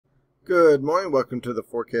Good morning. Welcome to the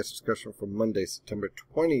forecast discussion for Monday, September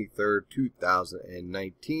 23rd,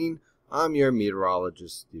 2019. I'm your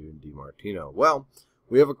meteorologist, Stephen DiMartino. Well,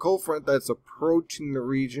 we have a cold front that's approaching the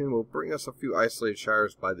region. Will bring us a few isolated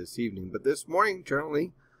showers by this evening, but this morning,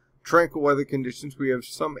 generally tranquil weather conditions. We have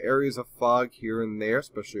some areas of fog here and there,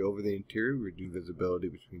 especially over the interior. Reduced visibility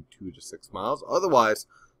between 2 to 6 miles. Otherwise,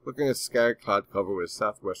 looking at scattered cloud cover with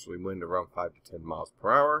southwesterly wind around 5 to 10 miles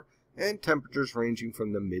per hour. And temperatures ranging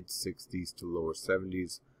from the mid-60s to lower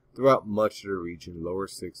 70s throughout much of the region, lower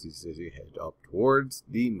 60s as you head up towards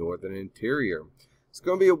the northern interior. It's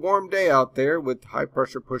going to be a warm day out there with high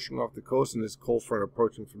pressure pushing off the coast and this cold front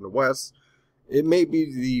approaching from the west. It may be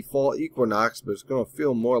the fall equinox, but it's going to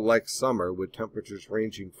feel more like summer with temperatures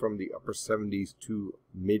ranging from the upper 70s to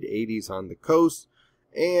mid-80s on the coast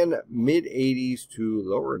and mid-80s to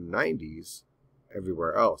lower 90s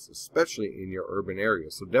everywhere else, especially in your urban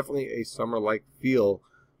areas. So definitely a summer-like feel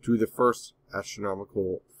to the first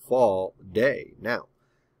astronomical fall day. Now,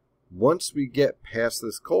 once we get past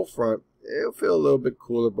this cold front, it'll feel a little bit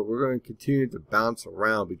cooler, but we're going to continue to bounce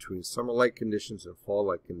around between summer-like conditions and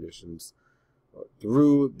fall-like conditions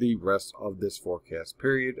through the rest of this forecast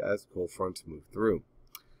period as cold fronts move through.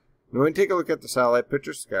 Now, when we take a look at the satellite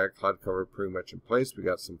picture, scattered cloud cover pretty much in place. We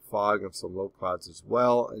got some fog and some low clouds as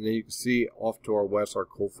well. And then you can see off to our west our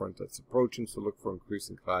cold front that's approaching, so look for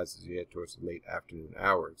increasing clouds as you head towards the late afternoon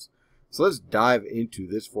hours. So let's dive into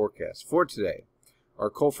this forecast for today. Our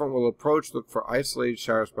cold front will approach. Look for isolated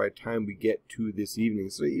showers by the time we get to this evening.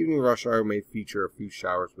 So the evening rush hour may feature a few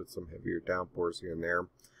showers with some heavier downpours here and there.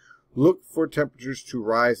 Look for temperatures to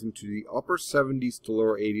rise into the upper 70s to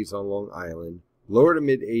lower 80s on Long Island. Lower to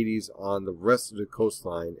mid-80s on the rest of the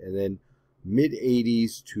coastline, and then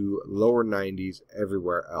mid-80s to lower 90s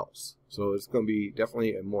everywhere else. So it's going to be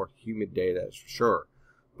definitely a more humid day, that's for sure.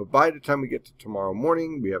 But by the time we get to tomorrow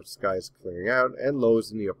morning, we have skies clearing out and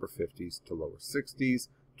lows in the upper 50s to lower 60s.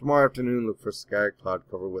 Tomorrow afternoon, look for scattered cloud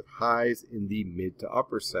cover with highs in the mid to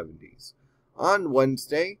upper 70s. On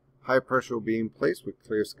Wednesday, high pressure will be in place with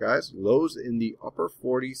clear skies, lows in the upper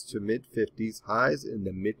 40s to mid-50s, highs in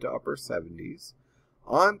the mid to upper 70s.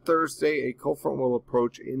 On Thursday, a cold front will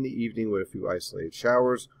approach in the evening with a few isolated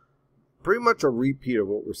showers. Pretty much a repeat of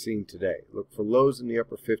what we're seeing today. Look for lows in the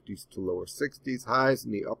upper 50s to lower 60s, highs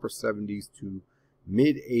in the upper 70s to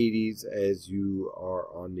mid-80s as you are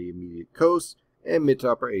on the immediate coast, and mid to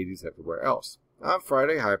upper 80s everywhere else. On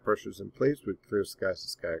Friday, high pressure is in place with clear skies and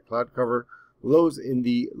scattered cloud cover. Lows in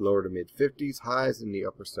the lower to mid-50s, highs in the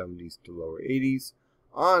upper 70s to lower 80s.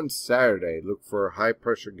 On Saturday, look for high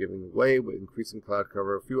pressure giving way with increasing cloud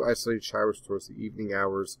cover, a few isolated showers towards the evening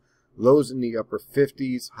hours, lows in the upper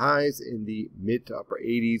 50s, highs in the mid to upper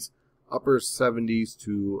 80s, upper 70s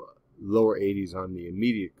to lower 80s on the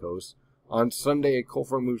immediate coast. On Sunday, a cold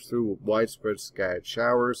front moves through with widespread scattered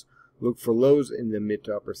showers. Look for lows in the mid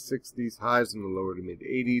to upper 60s, highs in the lower to mid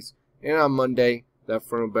 80s. And on Monday, that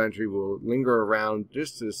frontal boundary will linger around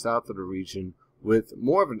just to the south of the region, with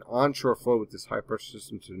more of an onshore flow with this high pressure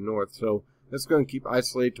system to the north. So that's going to keep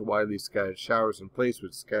isolated to widely scattered showers in place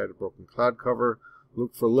with scattered broken cloud cover.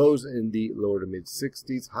 Look for lows in the lower to mid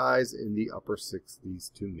 60s, highs in the upper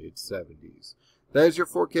 60s to mid 70s. That is your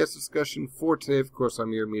forecast discussion for today. Of course,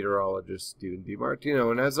 I'm your meteorologist, Stephen DiMartino,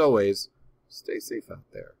 and as always, stay safe out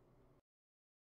there.